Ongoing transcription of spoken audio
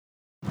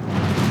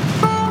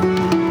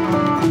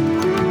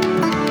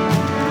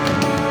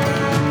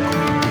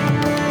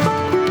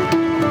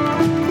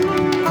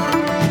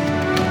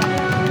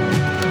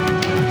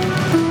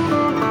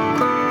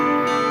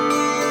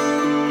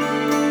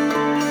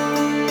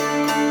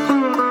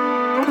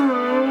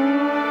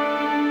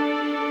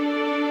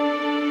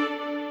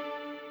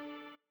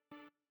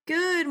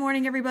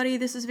morning, everybody.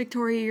 This is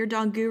Victoria, your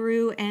dog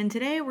guru, and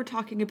today we're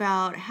talking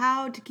about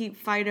how to keep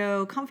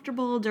Fido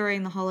comfortable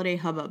during the holiday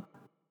hubbub.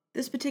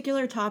 This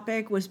particular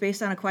topic was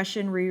based on a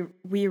question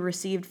we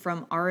received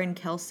from Aaron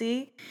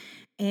Kelsey,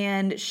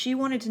 and she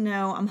wanted to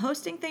know, I'm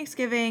hosting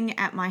Thanksgiving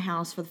at my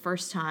house for the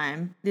first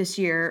time this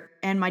year,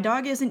 and my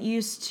dog isn't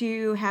used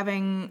to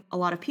having a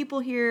lot of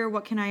people here.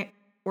 What can I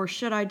or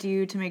should I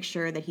do to make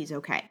sure that he's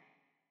okay?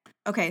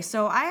 Okay,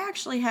 so I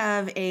actually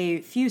have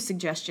a few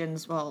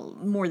suggestions, well,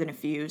 more than a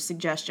few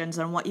suggestions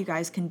on what you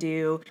guys can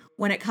do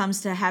when it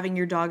comes to having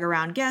your dog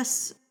around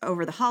guests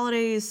over the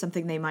holidays,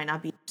 something they might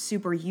not be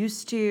super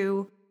used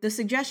to. The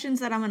suggestions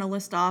that I'm going to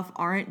list off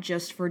aren't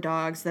just for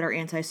dogs that are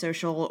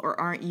antisocial or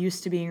aren't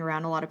used to being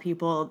around a lot of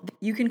people.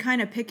 You can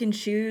kind of pick and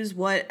choose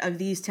what of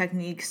these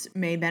techniques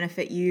may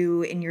benefit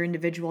you in your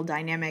individual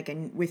dynamic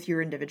and with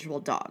your individual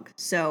dog.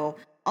 So,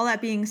 all that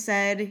being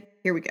said,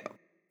 here we go.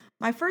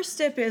 My first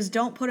tip is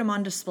don't put him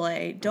on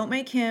display. Don't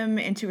make him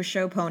into a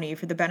show pony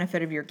for the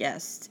benefit of your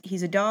guests.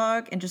 He's a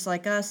dog, and just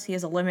like us, he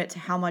has a limit to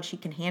how much he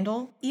can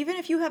handle. Even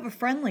if you have a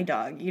friendly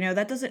dog,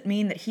 that doesn't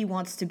mean that he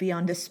wants to be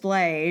on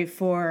display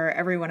for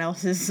everyone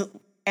else's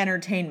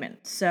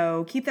entertainment.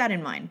 So keep that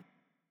in mind.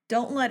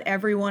 Don't let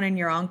everyone and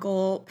your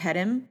uncle pet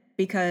him,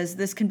 because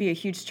this can be a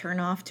huge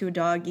turnoff to a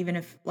dog, even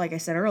if, like I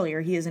said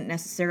earlier, he isn't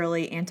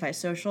necessarily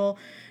antisocial.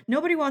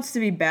 Nobody wants to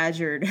be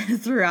badgered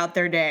throughout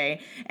their day,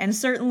 and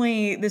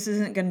certainly this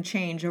isn't going to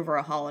change over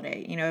a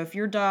holiday. If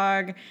your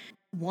dog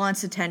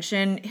wants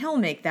attention, he'll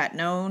make that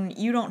known.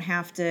 You don't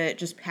have to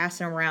just pass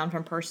him around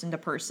from person to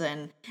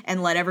person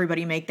and let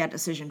everybody make that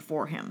decision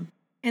for him.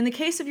 In the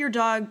case of your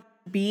dog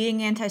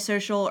being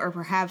antisocial or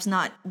perhaps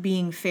not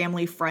being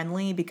family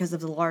friendly because of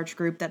the large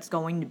group that's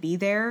going to be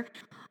there,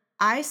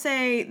 I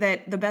say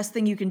that the best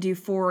thing you can do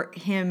for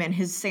him and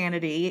his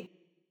sanity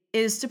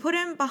is to put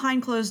him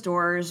behind closed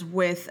doors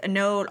with a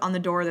note on the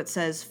door that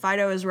says,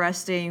 Fido is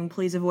resting,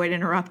 please avoid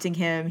interrupting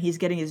him, he's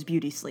getting his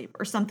beauty sleep,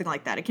 or something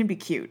like that. It can be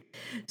cute.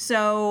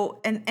 So,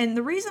 and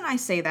the reason I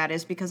say that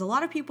is because a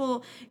lot of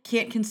people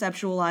can't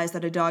conceptualize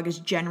that a dog is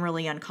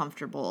generally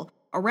uncomfortable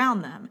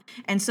around them.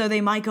 And so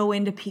they might go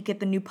in to peek at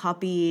the new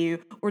puppy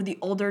or the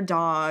older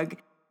dog,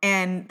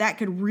 and that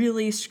could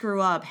really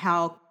screw up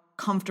how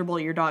comfortable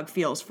your dog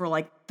feels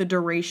for the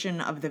duration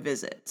of the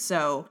visit.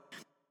 So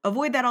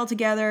avoid that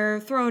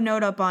altogether. Throw a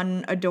note up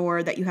on a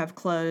door that you have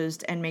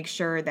closed and make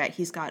sure that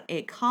he's got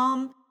a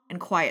calm and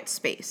quiet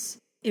space.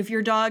 If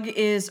your dog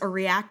is a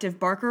reactive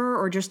barker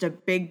or just a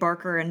big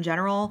barker in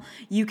general,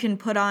 you can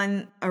put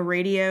on a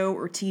radio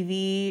or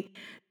TV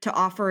to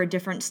offer a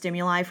different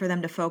stimuli for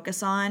them to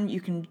focus on.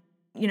 You can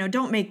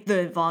don't make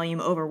the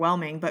volume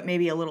overwhelming, but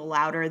maybe a little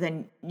louder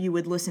than you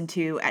would listen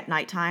to at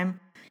nighttime.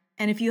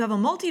 And if you have a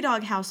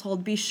multi-dog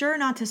household, be sure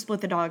not to split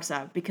the dogs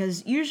up,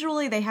 because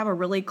usually they have a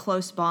really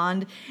close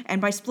bond,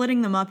 and by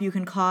splitting them up, you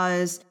can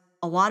cause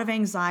a lot of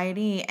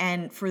anxiety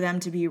and for them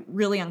to be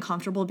really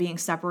uncomfortable being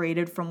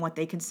separated from what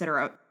they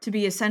consider to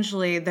be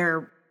essentially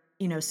their,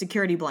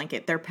 security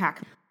blanket, their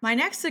pack. My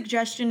next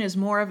suggestion is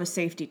more of a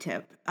safety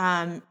tip.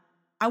 I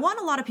want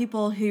a lot of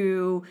people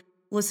who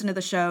listen to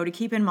the show to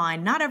keep in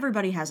mind not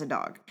everybody has a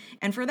dog.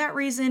 And for that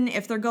reason,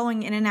 if they're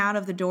going in and out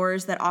of the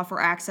doors that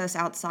offer access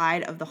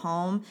outside of the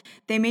home,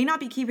 they may not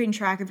be keeping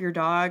track of your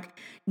dog,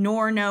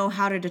 nor know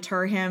how to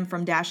deter him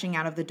from dashing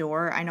out of the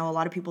door. I know a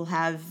lot of people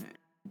have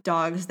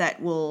dogs that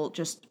will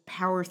just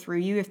power through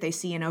you if they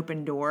see an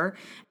open door.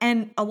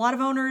 And a lot of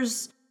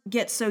owners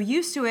get so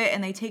used to it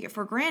and they take it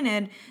for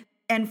granted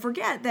and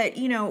forget that,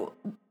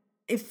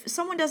 if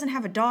someone doesn't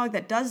have a dog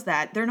that does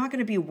that, they're not going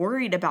to be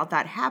worried about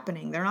that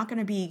happening. They're not going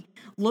to be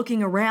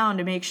looking around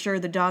to make sure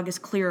the dog is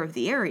clear of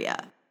the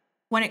area.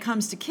 When it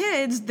comes to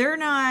kids, they're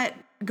not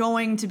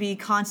going to be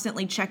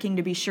constantly checking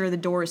to be sure the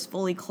door is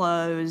fully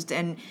closed.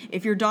 And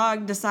if your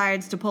dog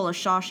decides to pull a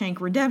Shawshank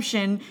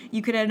Redemption,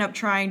 you could end up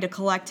trying to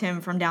collect him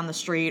from down the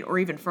street or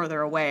even further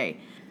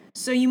away.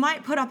 So you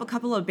might put up a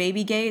couple of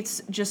baby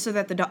gates just so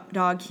that the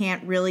dog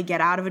can't really get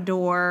out of a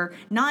door,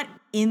 not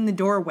in the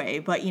doorway,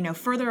 but,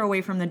 further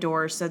away from the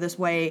door. So this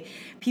way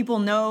people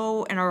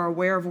know and are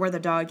aware of where the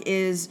dog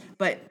is,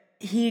 but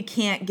he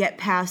can't get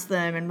past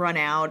them and run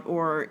out,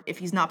 or if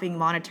he's not being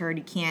monitored,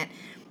 he can't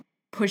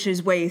push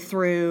his way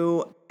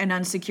through an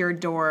unsecured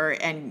door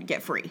and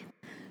get free.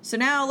 So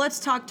now let's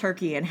talk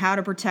turkey and how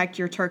to protect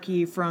your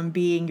turkey from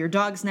being your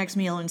dog's next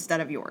meal instead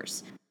of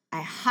yours.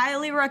 I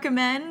highly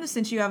recommend,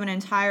 since you have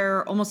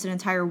almost an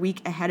entire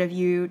week ahead of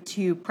you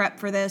to prep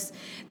for this,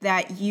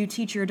 that you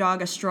teach your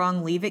dog a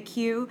strong leave it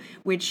cue,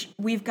 which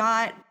we've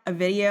got a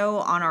video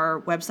on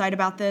our website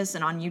about this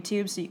and on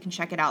YouTube, so you can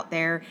check it out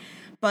there.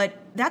 But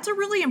that's a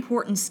really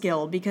important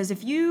skill, because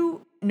if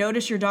you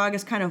notice your dog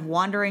is kind of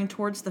wandering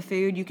towards the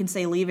food, you can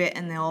say leave it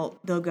and they'll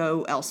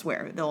go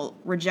elsewhere. They'll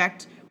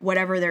reject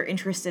whatever they're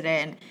interested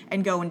in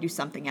and go and do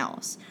something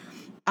else.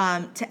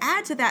 To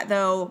add to that,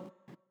 though,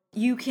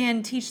 you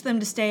can teach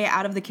them to stay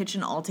out of the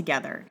kitchen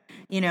altogether.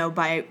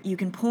 You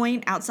can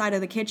point outside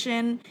of the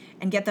kitchen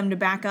and get them to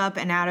back up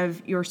and out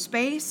of your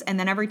space. And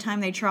then every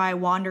time they try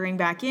wandering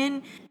back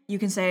in, You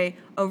can say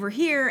over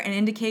here and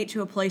indicate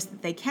to a place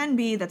that they can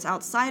be that's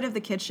outside of the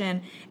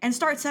kitchen, and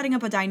start setting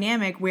up a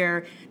dynamic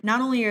where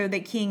not only are they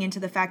keying into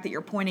the fact that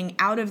you're pointing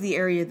out of the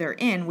area they're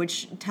in,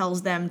 which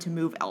tells them to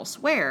move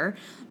elsewhere,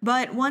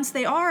 but once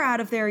they are out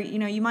of there,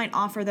 you might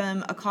offer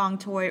them a Kong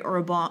toy or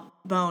a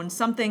bone,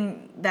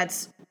 something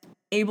that's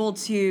able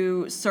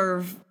to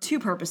serve two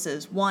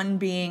purposes, one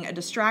being a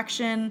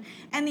distraction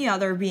and the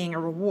other being a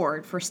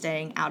reward for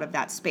staying out of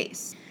that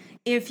space.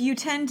 If you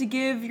tend to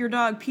give your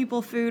dog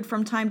people food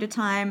from time to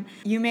time,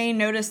 you may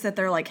notice that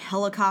they're like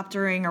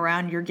helicoptering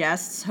around your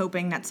guests,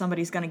 hoping that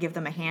somebody's going to give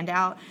them a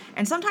handout.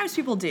 And sometimes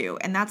people do,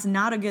 and that's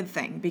not a good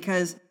thing,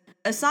 because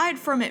aside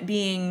from it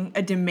being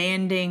a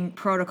demanding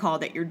protocol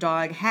that your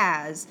dog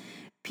has,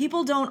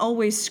 people don't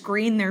always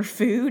screen their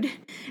food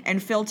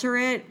and filter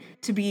it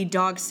to be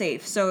dog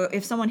safe. So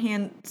if someone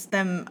hands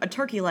them a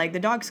turkey leg,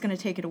 the dog's going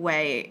to take it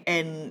away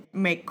and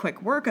make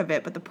quick work of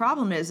it. But the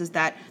problem is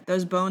that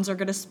those bones are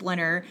going to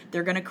splinter,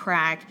 they're going to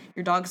crack,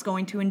 your dog's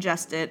going to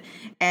ingest it,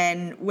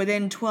 and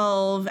within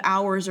 12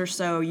 hours or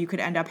so, you could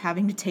end up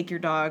having to take your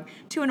dog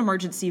to an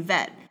emergency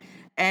vet.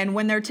 And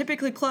when they're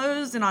typically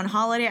closed and on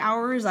holiday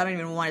hours, I don't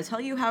even want to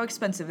tell you how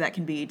expensive that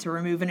can be to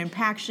remove an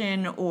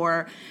impaction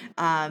or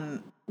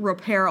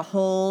repair a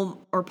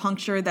hole or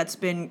puncture that's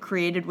been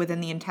created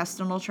within the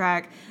intestinal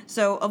tract.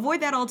 So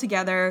avoid that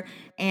altogether,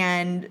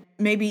 and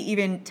maybe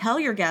even tell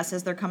your guests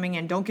as they're coming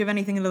in, don't give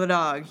anything to the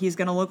dog. He's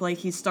going to look like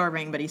he's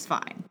starving, but he's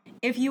fine.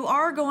 If you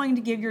are going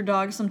to give your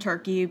dog some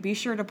turkey, be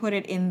sure to put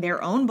it in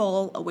their own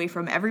bowl away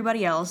from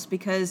everybody else,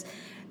 because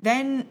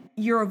then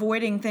you're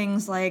avoiding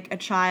things like a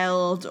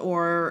child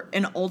or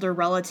an older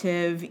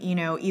relative,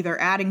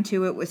 either adding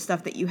to it with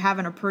stuff that you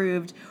haven't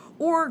approved,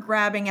 or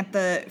grabbing at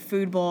the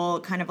food bowl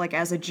kind of like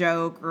as a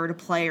joke or to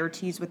play or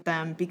tease with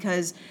them,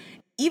 because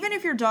even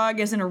if your dog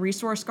isn't a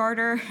resource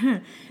guarder,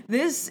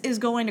 this is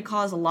going to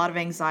cause a lot of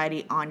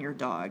anxiety on your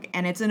dog,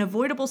 and it's an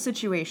avoidable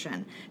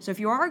situation. So if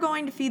you are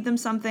going to feed them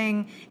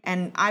something,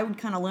 and I would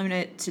kind of limit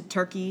it to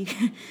turkey,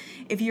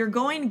 if you're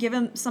going to give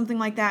them something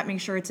like that,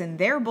 make sure it's in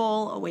their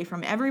bowl away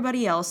from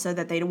everybody else so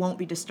that they won't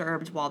be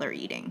disturbed while they're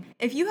eating.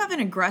 If you have an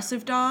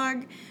aggressive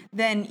dog,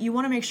 then you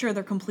want to make sure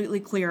they're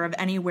completely clear of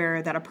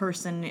anywhere that a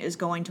person is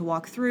going to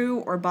walk through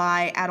or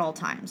by at all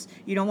times.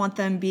 You don't want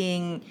them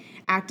being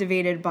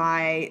activated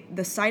by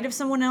the sight of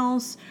someone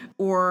else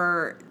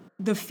or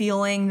the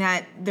feeling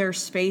that their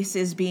space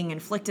is being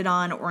inflicted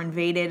on or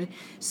invaded.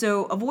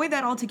 So avoid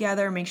that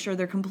altogether. Make sure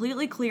they're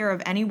completely clear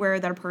of anywhere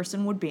that a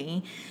person would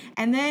be.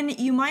 And then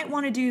you might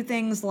want to do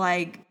things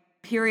like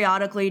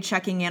periodically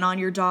checking in on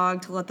your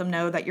dog to let them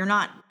know that you're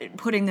not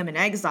putting them in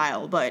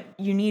exile, but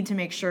you need to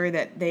make sure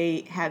that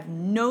they have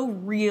no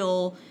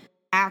real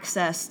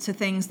access to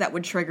things that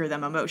would trigger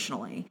them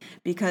emotionally,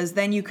 because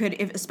then you could,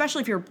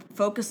 especially if you're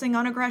focusing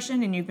on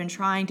aggression and you've been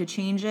trying to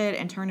change it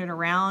and turn it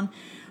around,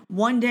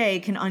 one day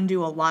can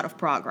undo a lot of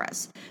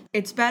progress.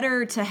 It's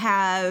better to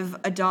have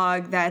a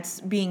dog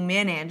that's being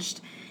managed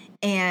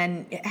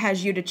and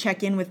has you to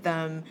check in with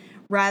them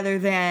rather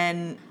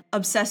than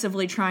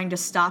obsessively trying to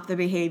stop the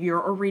behavior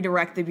or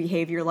redirect the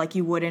behavior like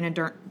you would in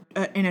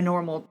a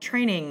normal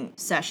training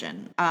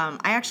session. I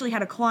actually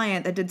had a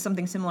client that did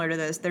something similar to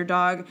this. Their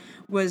dog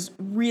was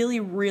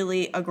really,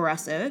 really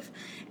aggressive,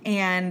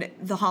 and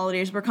the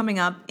holidays were coming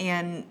up,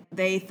 and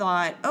they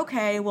thought,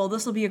 okay, well,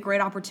 this will be a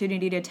great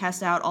opportunity to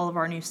test out all of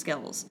our new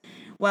skills.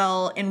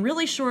 Well, in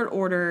really short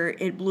order,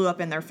 it blew up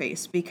in their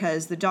face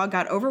because the dog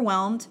got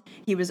overwhelmed,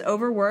 he was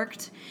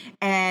overworked,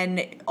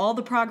 and all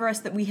the progress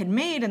that we had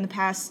made in the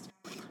past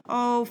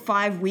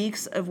 5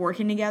 weeks of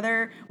working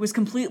together was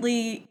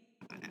completely,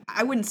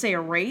 I wouldn't say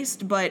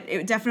erased, but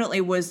it definitely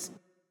was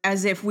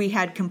as if we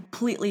had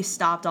completely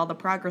stopped all the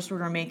progress we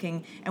were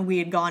making and we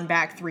had gone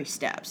back 3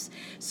 steps.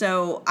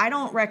 So I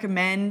don't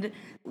recommend,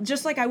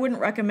 just like I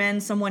wouldn't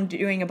recommend someone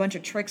doing a bunch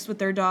of tricks with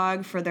their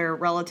dog for their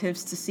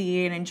relatives to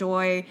see and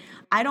enjoy,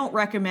 I don't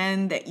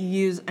recommend that you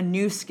use a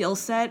new skill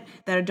set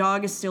that a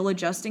dog is still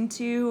adjusting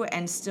to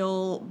and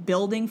still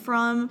building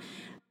from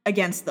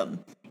against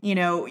them.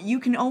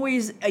 You can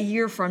always, a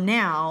year from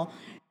now,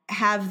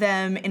 have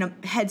them in a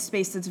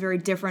headspace that's very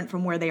different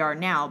from where they are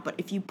now. But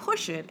if you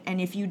push it and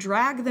if you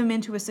drag them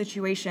into a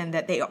situation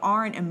that they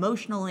aren't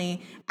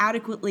emotionally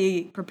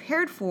adequately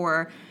prepared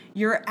for,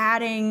 you're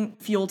adding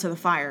fuel to the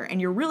fire, and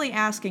you're really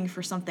asking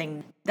for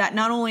something that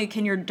not only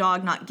can your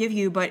dog not give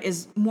you, but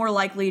is more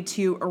likely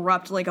to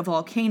erupt like a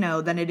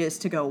volcano than it is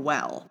to go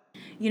well.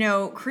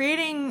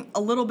 Creating a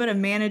little bit of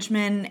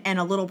management and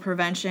a little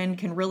prevention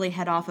can really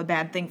head off a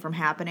bad thing from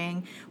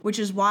happening, which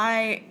is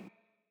why,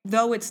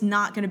 though it's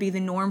not going to be the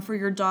norm for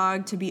your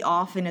dog to be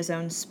off in his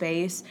own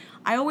space,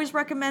 I always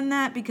recommend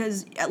that,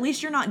 because at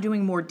least you're not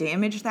doing more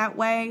damage that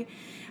way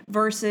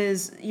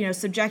versus,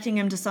 subjecting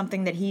him to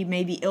something that he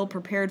may be ill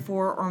prepared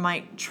for or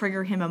might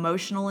trigger him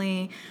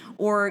emotionally,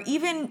 or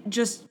even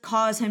just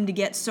cause him to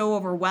get so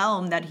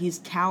overwhelmed that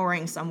he's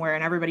cowering somewhere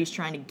and everybody's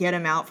trying to get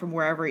him out from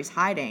wherever he's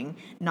hiding.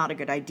 Not a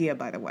good idea,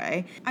 by the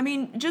way. I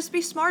mean, just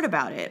be smart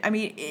about it. I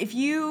mean, if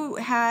you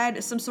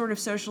had some sort of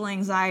social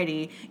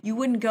anxiety, you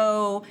wouldn't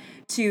go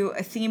to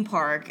a theme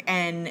park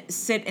and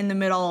sit in the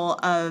middle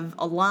of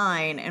a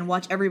line and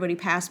watch everybody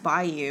pass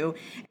by you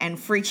and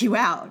freak you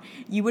out.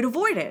 You would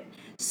avoid it.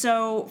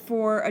 So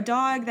for a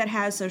dog that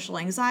has social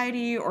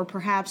anxiety, or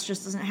perhaps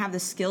just doesn't have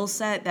the skill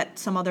set that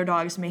some other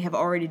dogs may have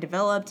already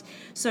developed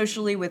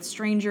socially with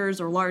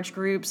strangers or large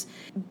groups,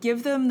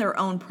 give them their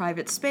own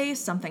private space,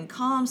 something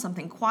calm,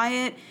 something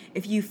quiet.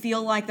 If you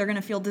feel like they're going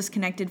to feel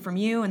disconnected from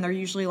you and they're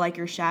usually like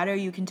your shadow,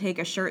 you can take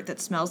a shirt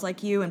that smells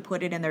like you and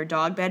put it in their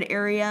dog bed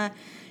area,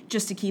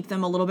 just to keep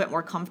them a little bit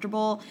more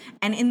comfortable.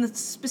 And in the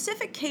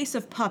specific case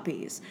of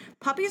puppies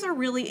are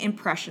really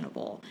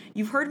impressionable.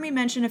 You've heard me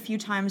mention a few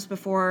times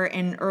before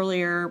in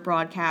earlier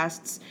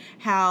broadcasts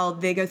how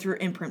they go through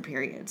imprint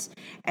periods.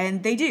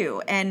 And they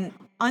do. And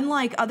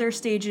unlike other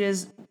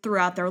stages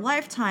throughout their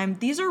lifetime,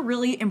 these are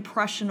really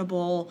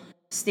impressionable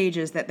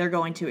stages that they're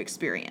going to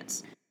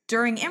experience.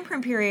 During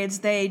imprint periods,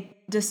 they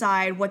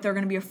decide what they're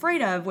going to be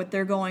afraid of, what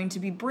they're going to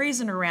be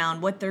brazen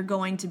around, what they're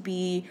going to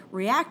be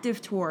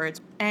reactive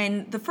towards.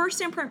 And the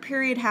first imprint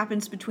period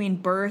happens between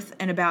birth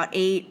and about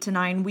 8 to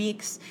 9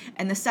 weeks,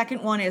 and the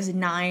second one is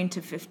 9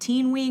 to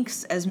 15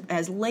 weeks,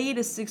 as late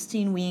as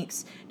 16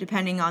 weeks,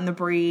 depending on the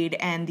breed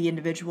and the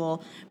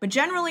individual. But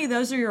generally,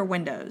 those are your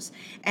windows.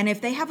 And if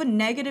they have a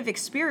negative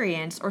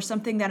experience or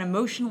something that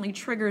emotionally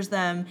triggers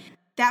them,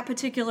 that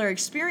particular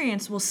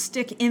experience will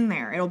stick in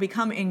there. It'll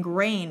become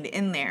ingrained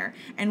in there.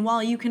 And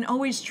while you can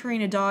always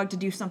train a dog to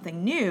do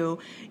something new,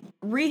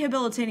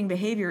 rehabilitating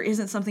behavior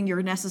isn't something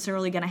you're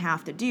necessarily going to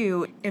have to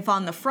do if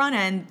on the front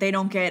end they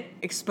don't get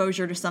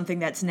exposure to something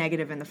that's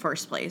negative in the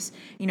first place.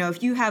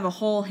 If you have a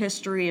whole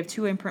history of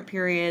 2 imprint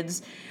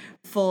periods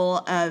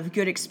full of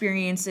good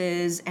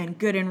experiences and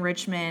good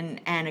enrichment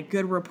and a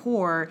good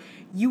rapport,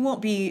 you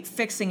won't be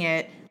fixing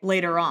it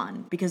later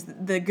on because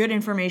the good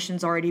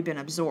information's already been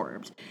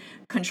absorbed.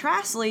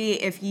 Contrastly,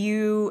 if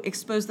you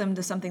expose them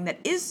to something that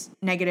is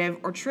negative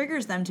or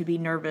triggers them to be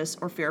nervous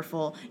or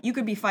fearful, you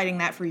could be fighting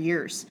that for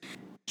years,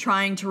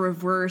 trying to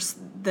reverse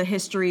the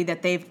history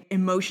that they've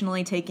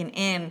emotionally taken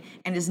in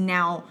and is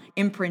now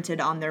imprinted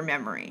on their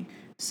memory.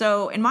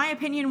 So, in my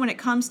opinion, when it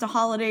comes to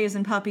holidays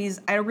and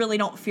puppies, I really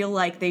don't feel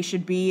like they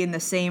should be in the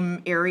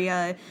same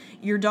area.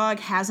 Your dog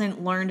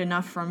hasn't learned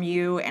enough from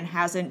you and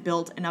hasn't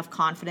built enough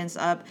confidence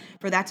up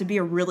for that to be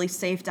a really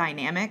safe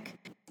dynamic.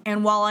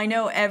 And while I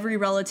know every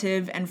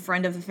relative and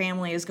friend of the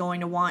family is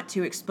going to want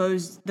to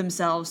expose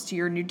themselves to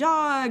your new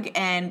dog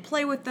and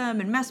play with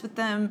them and mess with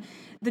them,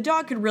 the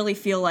dog could really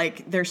feel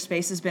like their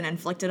space has been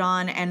inflicted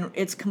on and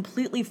it's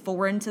completely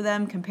foreign to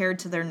them compared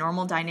to their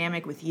normal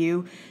dynamic with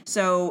you.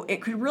 So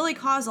it could really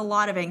cause a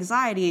lot of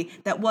anxiety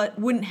that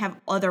wouldn't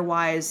have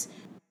otherwise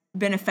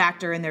been a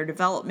factor in their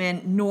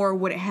development, nor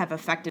would it have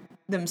affected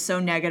them so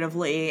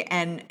negatively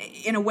and,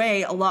 in a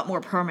way, a lot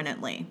more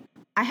permanently.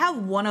 I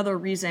have one other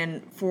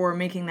reason for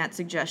making that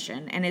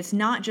suggestion, and it's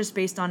not just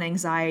based on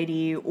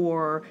anxiety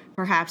or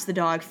perhaps the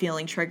dog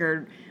feeling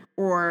triggered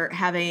or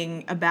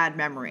having a bad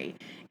memory.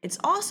 It's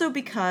also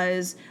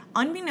because,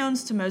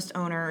 unbeknownst to most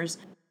owners,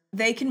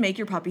 they can make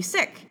your puppy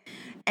sick.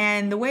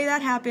 And the way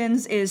that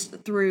happens is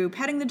through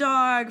petting the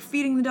dog,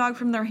 feeding the dog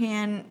from their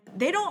hand.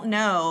 They don't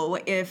know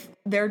if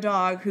their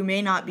dog, who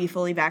may not be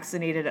fully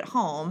vaccinated at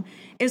home,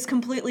 is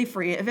completely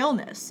free of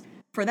illness.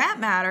 For that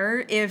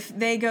matter, if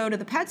they go to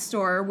the pet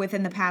store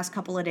within the past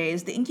couple of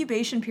days, the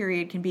incubation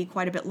period can be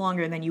quite a bit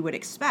longer than you would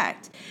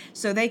expect.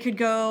 So they could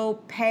go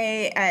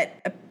pay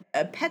at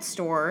a pet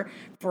store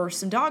for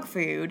some dog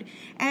food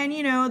and,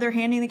 they're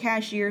handing the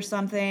cashier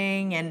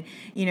something and,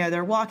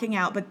 they're walking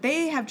out, but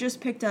they have just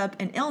picked up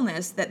an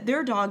illness that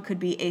their dog could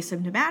be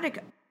asymptomatic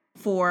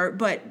for,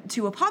 but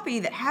to a puppy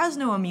that has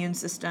no immune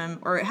system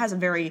or it has a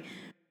very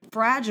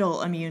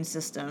fragile immune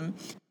system,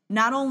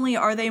 not only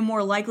are they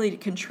more likely to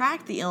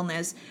contract the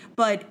illness,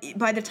 but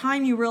by the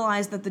time you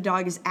realize that the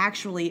dog is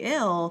actually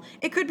ill,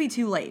 it could be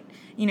too late.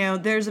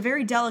 There's a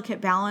very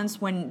delicate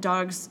balance when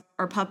dogs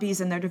are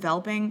puppies and they're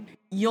developing.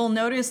 You'll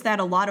notice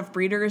that a lot of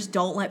breeders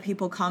don't let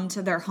people come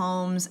to their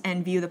homes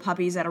and view the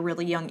puppies at a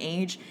really young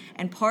age.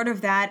 And part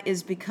of that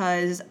is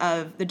because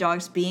of the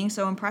dogs being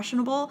so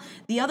impressionable.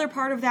 The other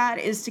part of that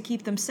is to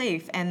keep them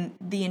safe and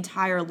the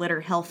entire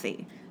litter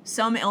healthy.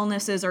 Some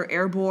illnesses are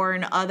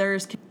airborne,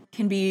 others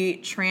can be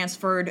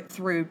transferred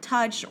through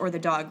touch or the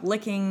dog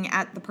licking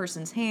at the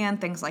person's hand,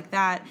 things like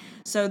that.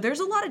 So there's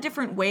a lot of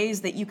different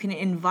ways that you can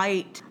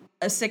invite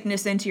a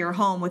sickness into your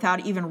home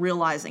without even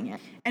realizing it.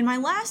 And my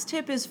last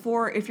tip is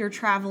for if you're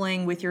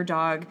traveling with your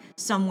dog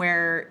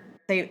somewhere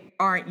they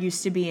aren't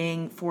used to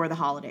being for the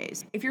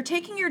holidays. If you're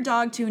taking your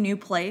dog to a new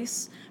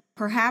place,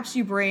 perhaps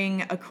you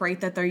bring a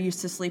crate that they're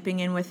used to sleeping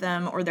in with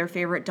them or their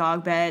favorite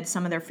dog bed,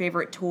 some of their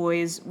favorite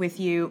toys with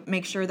you.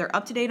 Make sure they're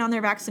up to date on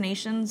their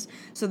vaccinations,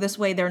 so this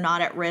way they're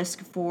not at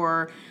risk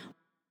for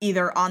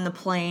either on the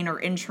plane or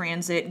in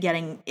transit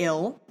getting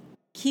ill.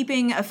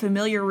 Keeping a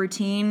familiar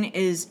routine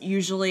is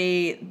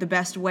usually the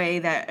best way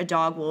that a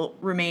dog will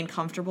remain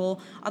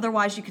comfortable.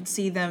 Otherwise, you could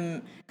see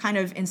them kind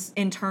of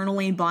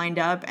internally bind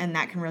up, and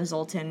that can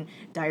result in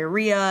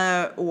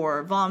diarrhea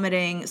or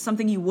vomiting,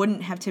 something you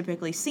wouldn't have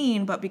typically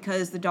seen, but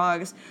because the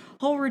dog's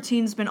whole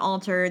routine's been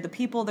altered, the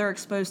people they're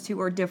exposed to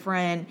are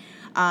different,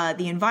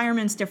 the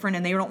environment's different,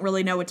 and they don't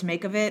really know what to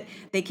make of it,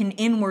 they can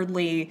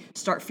inwardly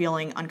start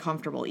feeling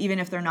uncomfortable, even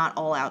if they're not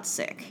all out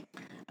sick.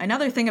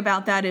 Another thing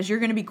about that is you're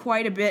going to be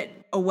quite a bit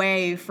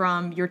away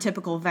from your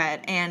typical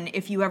vet, and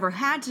if you ever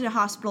had to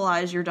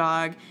hospitalize your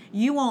dog,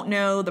 you won't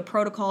know the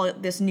protocol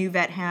this new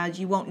vet has,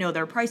 you won't know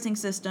their pricing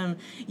system,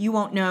 you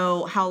won't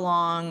know how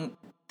long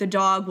the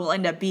dog will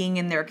end up being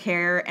in their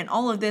care, and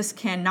all of this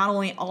can not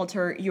only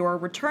alter your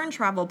return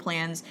travel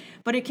plans,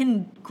 but it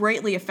can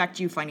greatly affect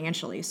you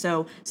financially.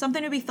 So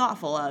something to be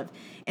thoughtful of.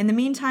 In the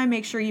meantime,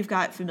 make sure you've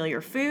got familiar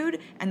food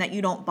and that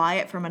you don't buy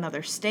it from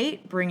another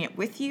state. Bring it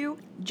with you.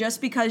 Just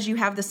because you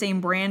have the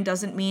same brand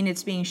doesn't mean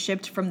it's being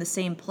shipped from the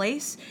same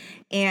place,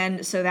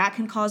 and so that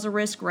can cause a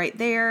risk right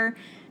there.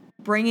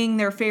 Bringing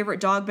their favorite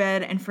dog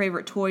bed and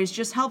favorite toys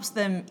just helps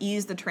them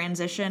ease the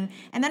transition,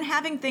 and then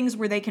having things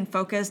where they can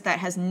focus that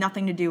has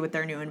nothing to do with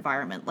their new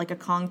environment, like a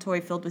Kong toy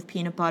filled with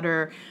peanut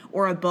butter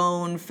or a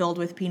bone filled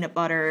with peanut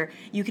butter.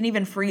 You can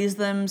even freeze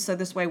them, so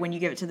this way when you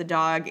give it to the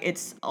dog,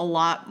 it's a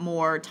lot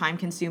more time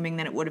consuming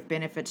than it would have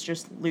been if it's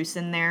just loose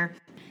in there.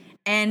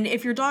 And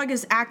if your dog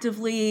is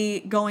actively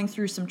going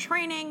through some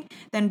training,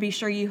 then be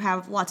sure you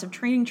have lots of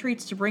training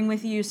treats to bring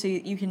with you so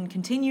you can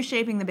continue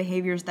shaping the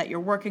behaviors that you're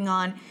working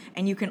on,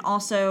 and you can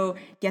also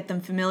get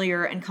them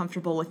familiar and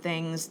comfortable with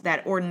things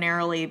that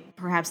ordinarily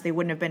perhaps they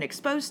wouldn't have been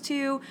exposed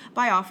to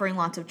by offering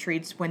lots of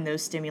treats when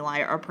those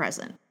stimuli are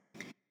present.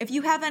 If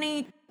you have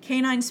any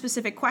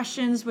canine-specific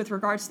questions with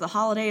regards to the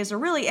holidays or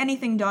really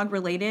anything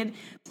dog-related,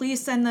 please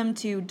send them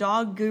to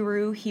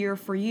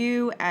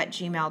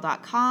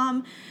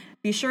dogguruhereforyou@gmail.com.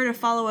 Be sure to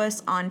follow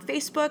us on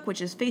Facebook,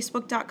 which is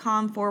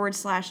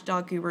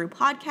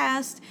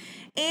facebook.com/doggurupodcast.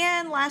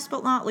 And last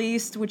but not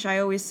least, which I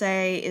always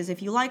say, is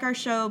if you like our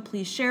show,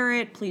 please share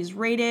it, please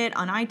rate it.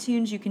 On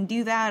iTunes, you can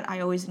do that. I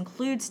always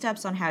include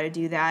steps on how to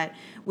do that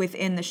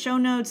within the show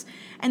notes.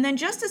 And then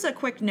just as a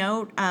quick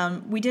note,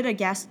 we did a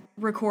guest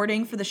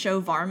recording for the show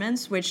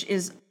Varmints, which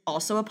is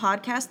also a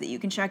podcast that you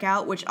can check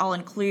out, which I'll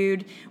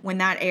include when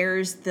that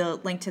airs, the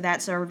link to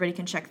that so everybody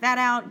can check that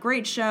out.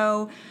 Great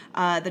show.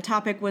 The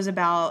topic was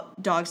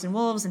about dogs and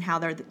wolves and how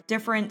they're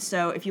different.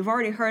 So if you've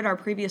already heard our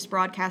previous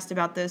broadcast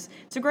about this,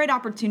 it's a great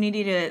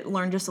opportunity to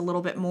learn just a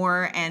little bit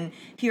more and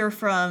hear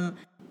from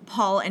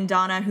Paul and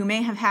Donna, who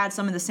may have had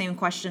some of the same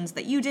questions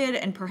that you did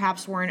and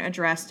perhaps weren't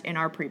addressed in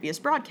our previous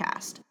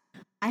broadcast.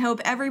 I hope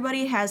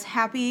everybody has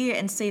happy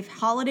and safe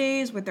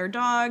holidays with their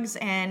dogs,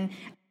 and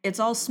it's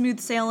all smooth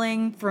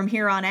sailing from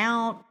here on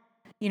out.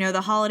 You know,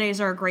 the holidays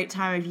are a great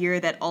time of year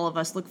that all of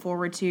us look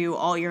forward to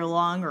all year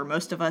long, or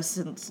most of us,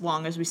 as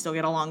long as we still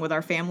get along with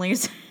our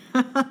families.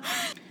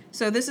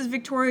 So this is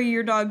Victoria,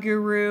 your dog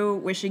guru,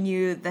 wishing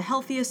you the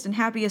healthiest and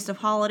happiest of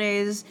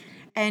holidays.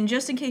 And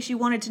just in case you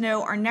wanted to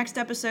know, our next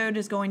episode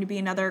is going to be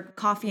another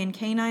Coffee and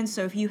Canine,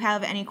 so if you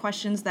have any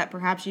questions that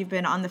perhaps you've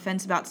been on the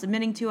fence about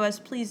submitting to us,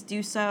 please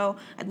do so.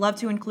 I'd love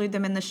to include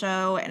them in the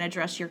show and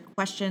address your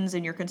questions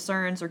and your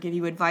concerns or give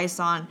you advice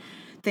on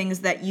things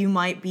that you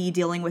might be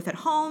dealing with at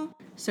home.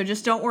 So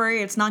just don't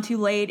worry, it's not too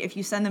late. If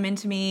you send them in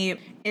to me,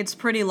 it's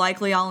pretty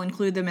likely I'll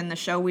include them in the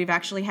show. We've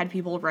actually had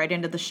people write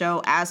into the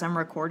show as I'm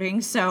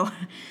recording, so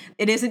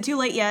it isn't too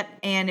late yet.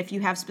 And if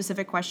you have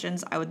specific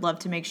questions, I would love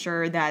to make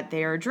sure that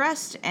they are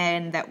addressed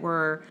and that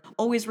we're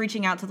always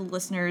reaching out to the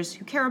listeners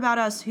who care about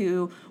us,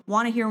 who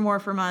want to hear more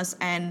from us,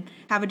 and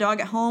have a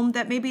dog at home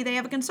that maybe they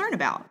have a concern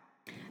about.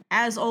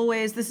 As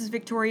always, this is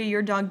Victoria,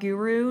 your dog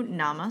guru.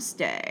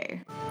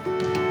 Namaste.